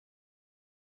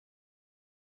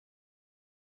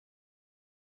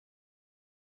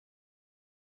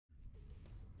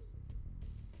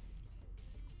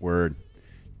Word.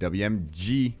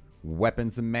 WMG,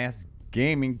 Weapons and Mass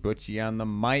Gaming. Butchie on the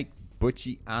mic,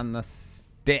 Butchie on the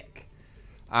stick.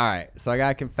 All right, so I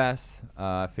gotta confess,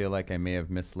 I feel like I may have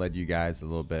misled you guys a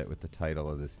little bit with the title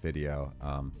of this video.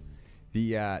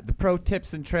 The pro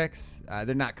tips and tricks,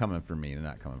 they're not coming from me. They're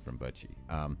not coming from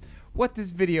Butchie. What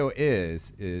this video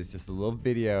is just a little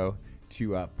video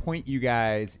to point you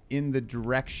guys in the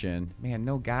direction. Man,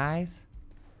 no guys?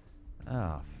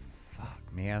 Oh, fuck,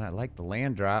 man. I like the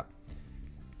land drop.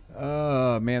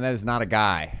 Oh, man, that is not a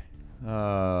guy.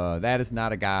 That is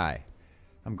not a guy.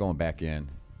 I'm going back in.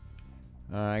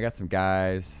 I got some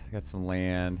guys. I got some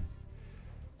land.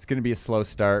 It's going to be a slow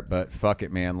start, but fuck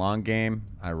it, man. Long game,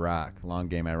 I rock. Long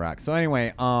game, I rock. So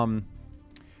anyway,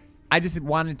 I just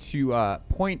wanted to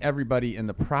point everybody in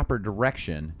the proper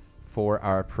direction for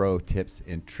our pro tips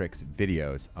and tricks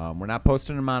videos. We're not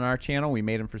posting them on our channel. We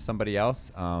made them for somebody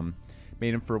else.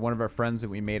 Made them for one of our friends that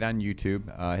we made on YouTube.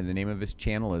 And the name of his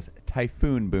channel is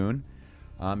Typhoon Boon.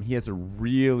 He has a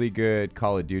really good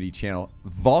Call of Duty channel.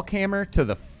 Volkhammer to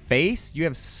the face? You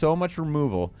have so much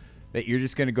removal that you're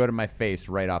just going to go to my face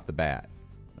right off the bat.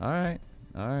 All right.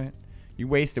 All right. You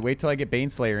waste it. Wait till I get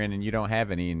Baneslayer in and you don't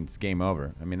have any and it's game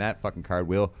over. I mean, that fucking card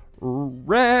will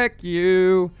wreck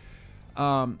you.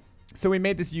 So we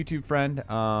made this YouTube friend.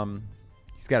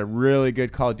 He's got a really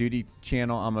good Call of Duty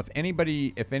channel. If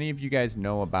any of you guys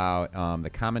know about the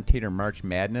commentator March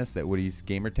Madness that Woody's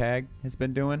gamertag has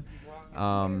been doing,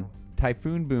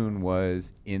 Typhoon Boon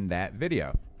was in that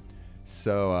video.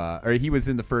 So, or he was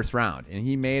in the first round, and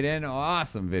he made an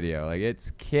awesome video. Like,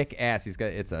 it's kick ass.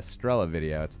 It's a Strela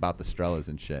video. It's about the Strelas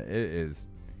and shit. It's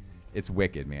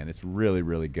wicked, man. It's really,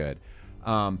 really good.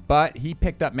 But he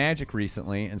picked up Magic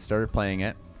recently and started playing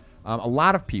it. A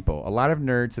lot of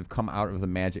nerds have come out of the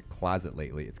Magic closet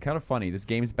lately. It's kind of funny. This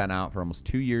game's been out for almost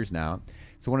 2 years now.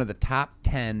 It's one of the top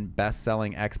 10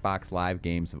 best-selling Xbox Live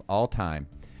games of all time.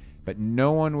 But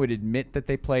no one would admit that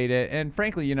they played it. And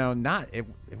frankly, you know, it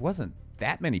wasn't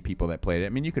that many people that played it. I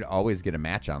mean, you could always get a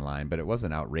match online, but it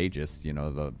wasn't outrageous, you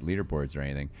know, the leaderboards or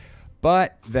anything.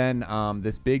 But then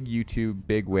this big YouTube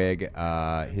bigwig,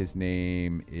 his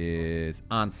name is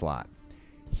Onslaught.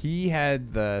 He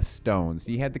had the stones,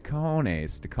 he had the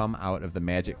cojones to come out of the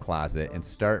Magic closet and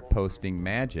start posting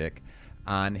Magic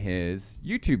on his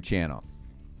YouTube channel.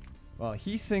 Well,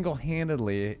 he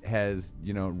single-handedly has,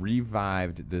 you know,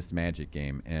 revived this Magic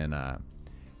game, and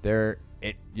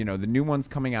you know, the new one's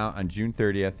coming out on June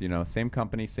 30th. You know, same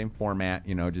company, same format.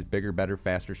 You know, just bigger, better,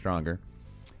 faster, stronger.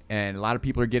 And a lot of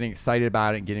people are getting excited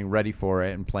about it, getting ready for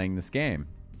it, and playing this game.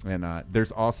 And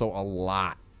there's also a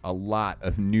lot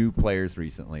of new players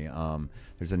recently.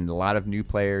 There's a lot of new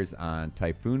players on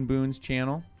Typhoon Boon's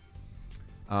channel.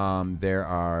 There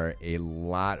are a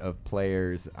lot of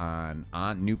players on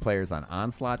new players on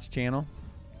Onslaught's channel,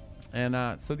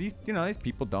 and so these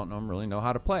people don't really know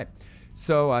how to play.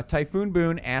 So Typhoon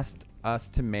Boon asked us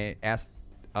to make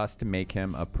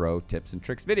him a pro tips and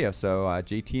tricks video. So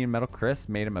JT and Metal Chris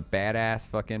made him a badass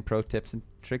fucking pro tips and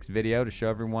tricks video to show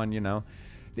everyone, you know,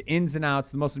 the ins and outs,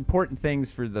 the most important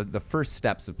things for the first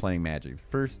steps of playing Magic.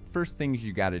 First things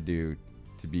you got to do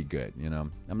to be good, you know.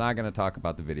 I'm not going to talk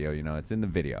about the video, you know, it's in the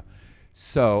video.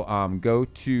 So go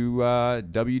to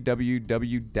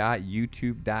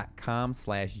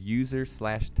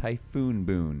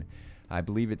www.youtube.com/user/typhoonboon. I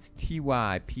believe it's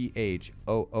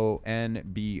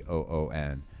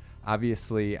TYPHOONBOON.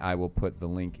 Obviously, I will put the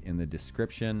link in the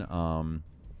description.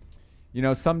 You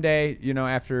know, someday, you know,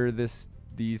 after it's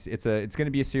going to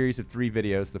be a series of 3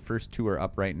 videos. The first 2 are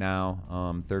up right now.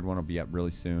 Third one will be up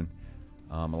really soon.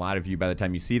 A lot of you, by the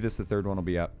time you see this, the third one will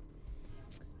be up.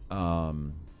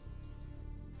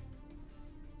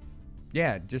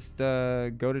 Yeah, just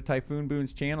go to Typhoon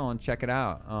Boon's channel and check it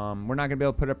out. We're not going to be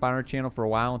able to put it up on our channel for a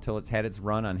while until it's had its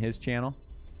run on his channel.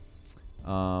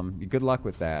 Good luck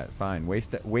with that. Fine.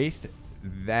 Waste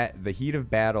the Heat of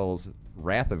Battle's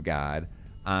Wrath of God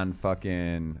on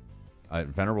fucking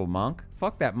Venerable Monk.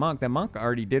 Fuck that monk. That monk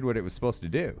already did what it was supposed to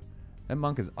do. That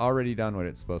monk has already done what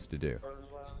it's supposed to do.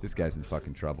 This guy's in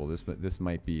fucking trouble. This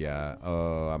might be,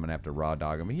 oh, I'm going to have to raw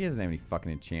dog him. He doesn't have any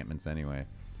fucking enchantments anyway.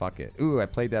 Fuck it. Ooh, I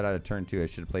played that out of turn 2. I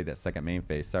should have played that second main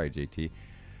phase. Sorry, JT.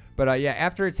 But, yeah,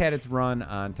 after it's had its run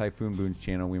on Typhoon Boon's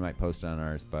channel, we might post it on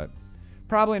ours. But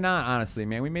probably not, honestly,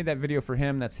 man. We made that video for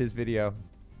him. That's his video.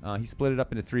 He split it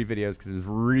up into 3 videos because it was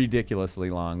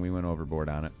ridiculously long. We went overboard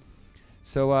on it.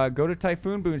 So go to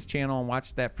Typhoon Boon's channel and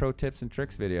watch that pro tips and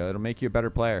tricks video. It'll make you a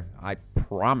better player. I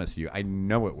promise you. I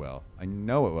know it will. I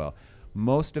know it will.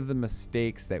 Most of the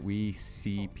mistakes that we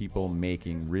see people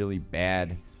making, really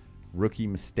bad rookie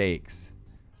mistakes,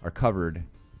 are covered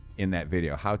in that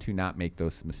video. How to not make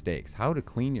those mistakes. How to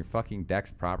clean your fucking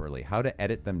decks properly. How to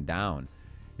edit them down.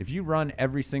 If you run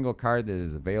every single card that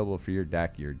is available for your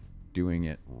deck, you're doing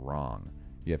it wrong.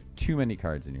 You have too many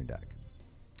cards in your deck.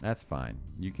 That's fine.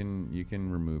 You can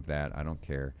remove that. I don't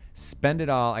care. Spend it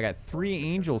all. I got 3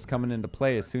 angels coming into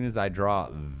play as soon as I draw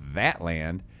that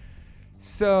land.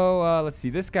 So let's see.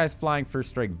 This guy's flying first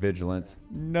strike vigilance.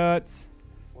 Nuts.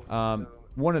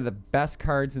 One of the best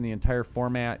cards in the entire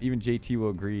format. Even JT will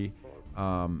agree.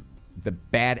 The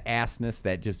badassness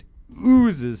that just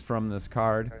oozes from this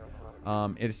card.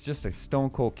 It's just a stone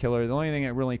cold killer. The only thing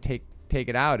that really take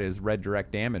it out is red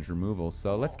direct damage removal.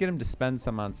 So let's get him to spend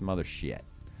some on some other shit.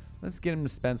 Let's get him to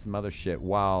spend some other shit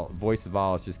while Voice of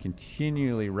All is just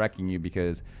continually wrecking you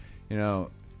because, you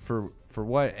know, for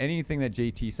what anything that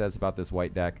JT says about this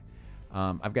white deck,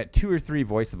 I've got 2 or 3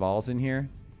 Voice of Alls in here.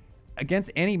 Against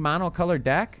any monocolored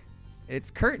deck, it's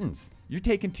curtains. You're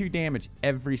taking 2 damage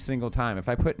every single time. If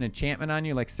I put an enchantment on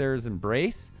you like Sarah's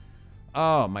Embrace,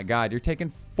 oh my god, you're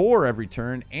taking 4 every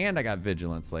turn, and I got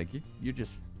vigilance. Like you're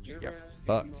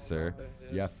fucked, sir.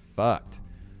 You're fucked.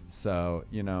 So,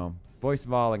 you know, Voice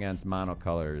of All against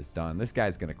monocolor is done. This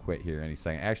guy's gonna quit here any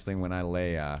second. Actually, when I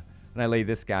lay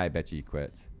this guy, I bet you he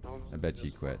quits. I bet you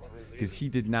he quits. Because he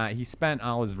did not, he spent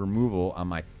all his removal on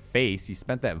my face. He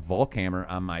spent that Volkhammer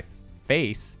on my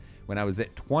face when I was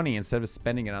at 20 instead of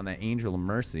spending it on that Angel of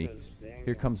Mercy.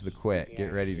 Here comes the quit.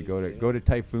 Get ready to go to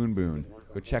Typhoon Boon.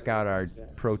 Go check out our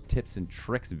pro tips and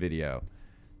tricks video.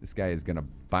 This guy is gonna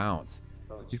bounce.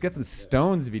 He's got some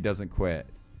stones if he doesn't quit.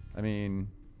 I mean,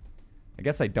 I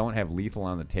guess I don't have lethal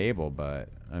on the table, but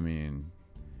I mean,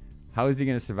 how is he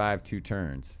gonna survive 2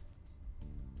 turns?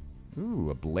 Ooh,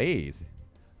 a blaze.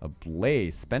 A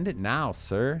blaze. Spend it now,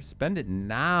 sir. Spend it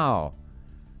now.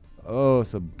 Oh,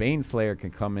 so Baneslayer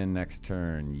can come in next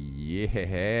turn.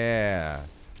 Yeah.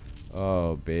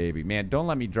 Oh, baby. Man, don't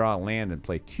let me draw a land and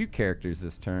play 2 characters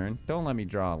this turn. Don't let me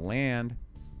draw a land.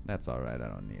 That's all right. I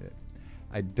don't need it.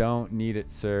 I don't need it,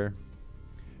 sir.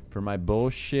 For my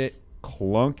bullshit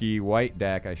clunky white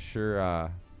deck, I sure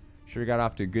got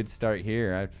off to a good start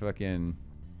here. I fucking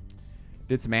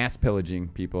did some ass pillaging,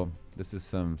 people. This is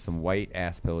some white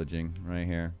ass pillaging right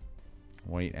here.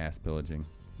 White ass pillaging.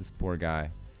 This poor guy.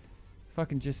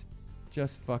 Fucking just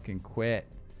fucking quit.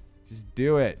 Just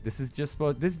do it. This is just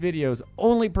this video's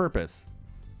only purpose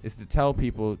is to tell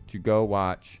people to go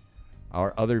watch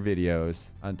our other videos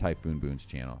on Typhoon Boon's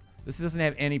channel. This doesn't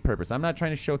have any purpose. I'm not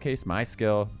trying to showcase my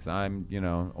skill because I'm, you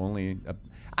know,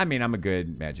 I mean, I'm a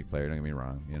good Magic player. Don't get me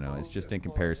wrong. You know, it's just in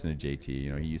comparison to JT.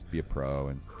 You know, he used to be a pro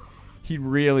and he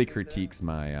really critiques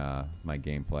my my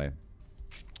gameplay.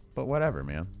 But whatever,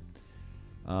 man.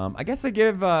 I guess I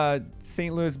give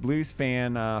St. Louis Blues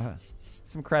fan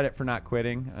some credit for not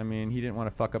quitting. I mean, he didn't want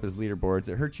to fuck up his leaderboards.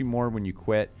 It hurts you more when you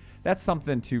quit. That's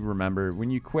something to remember.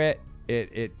 When you quit,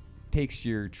 it takes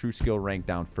your true skill rank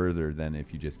down further than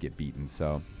if you just get beaten.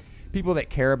 So people that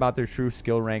care about their true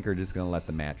skill rank are just going to let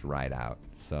the match ride out.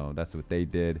 So that's what they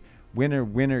did. Winner,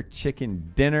 winner,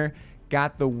 chicken dinner.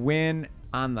 Got the win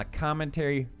on the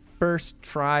commentary. First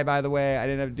try, by the way. I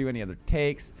didn't have to do any other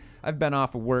takes. I've been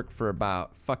off of work for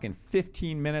about fucking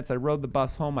 15 minutes. I rode the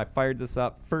bus home. I fired this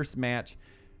up. First match.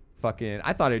 Fucking,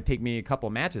 I thought it would take me a couple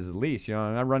matches at least. You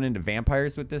know, I run into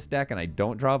vampires with this deck and I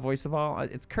don't draw Voice of All.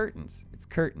 It's curtains. It's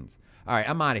curtains. All right,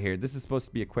 I'm out of here. This is supposed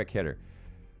to be a quick hitter.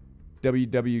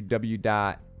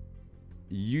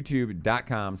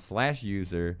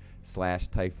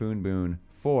 www.youtube.com/user/typhoonboon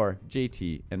for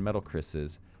JT and Metal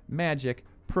Chris's Magic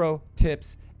Pro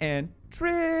Tips and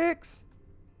Tricks.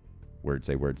 Word,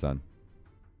 say word, son.